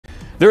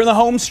They're in the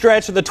home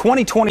stretch of the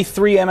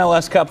 2023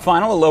 MLS Cup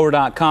final at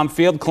Lower.com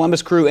Field.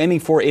 Columbus Crew aiming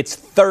for its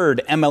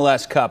third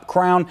MLS Cup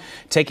crown,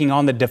 taking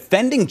on the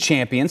defending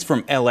champions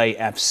from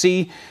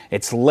LAFC.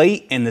 It's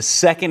late in the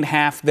second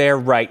half there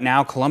right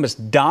now. Columbus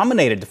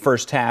dominated the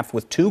first half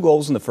with 2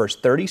 goals in the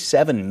first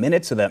 37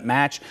 minutes of that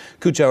match.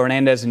 Cucho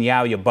Hernandez and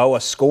Yao Yaboa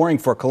scoring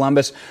for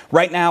Columbus.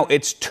 Right now,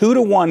 it's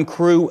 2-1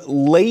 Crew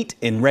late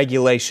in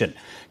regulation.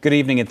 Good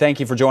evening and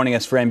thank you for joining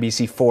us for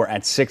NBC4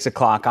 at 6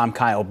 o'clock. I'm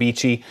Kyle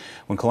Beachy.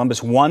 When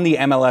Columbus won the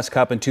MLS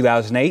Cup in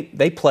 2008,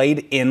 they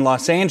played in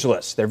Los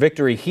Angeles. Their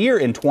victory here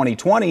in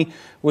 2020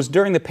 was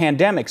during the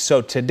pandemic,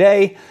 so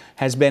today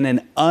has been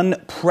an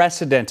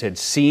unprecedented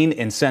scene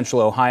in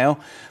Central Ohio.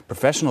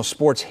 Professional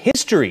sports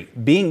history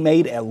being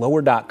made at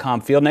Lower.com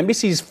Field. And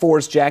NBC's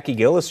 4's Jackie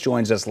Gillis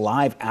joins us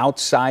live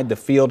outside the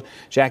field.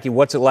 Jackie,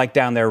 what's it like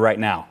down there right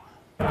now?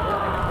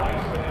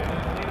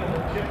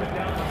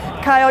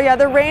 Kyle, yeah,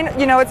 the rain,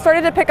 it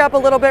started to pick up a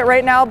little bit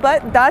right now,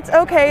 but that's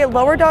okay.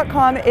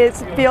 Lower.com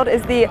Field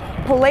is the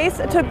place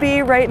to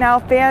be right now.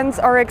 Fans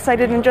are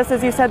excited, and just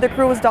as you said, the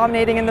Crew was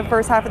dominating in the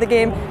first half of the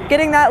game,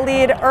 getting that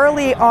lead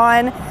early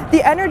on.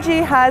 The energy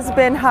has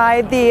been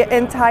high the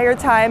entire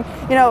time.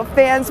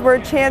 Fans were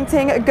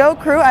chanting "Go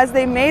Crew" as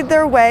they made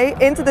their way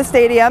into the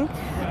stadium.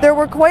 There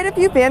were quite a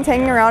few fans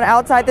hanging around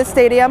outside the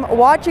stadium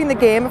watching the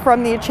game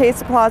from the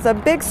Chase Plaza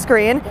big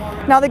screen.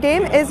 Now the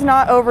game is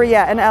not over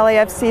yet, and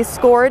LAFC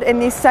scored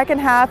in the second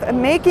half,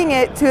 making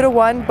it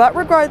 2-1, but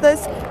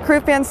regardless, Crew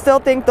fans still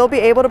think they'll be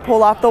able to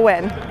pull off the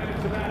win.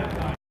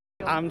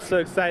 I'm so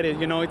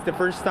excited. It's the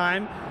first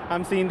time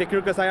I'm seeing the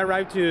Crew because I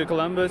arrived to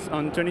Columbus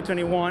on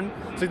 2021,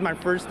 so it's my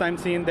first time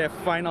seeing the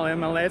final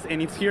MLS,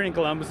 and it's here in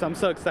Columbus. I'm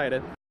so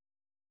excited.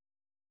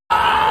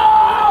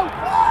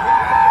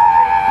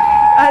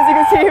 As you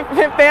can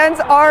see, fans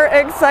are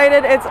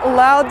excited. It's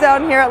loud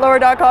down here at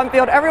Lower.com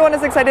Field. Everyone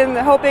is excited and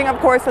hoping, of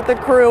course, that the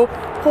Crew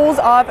pulls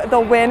off the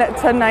win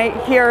tonight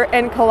here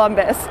in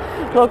Columbus.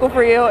 Local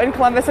for you in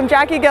Columbus, I'm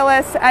Jackie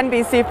Gillis,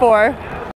 NBC4.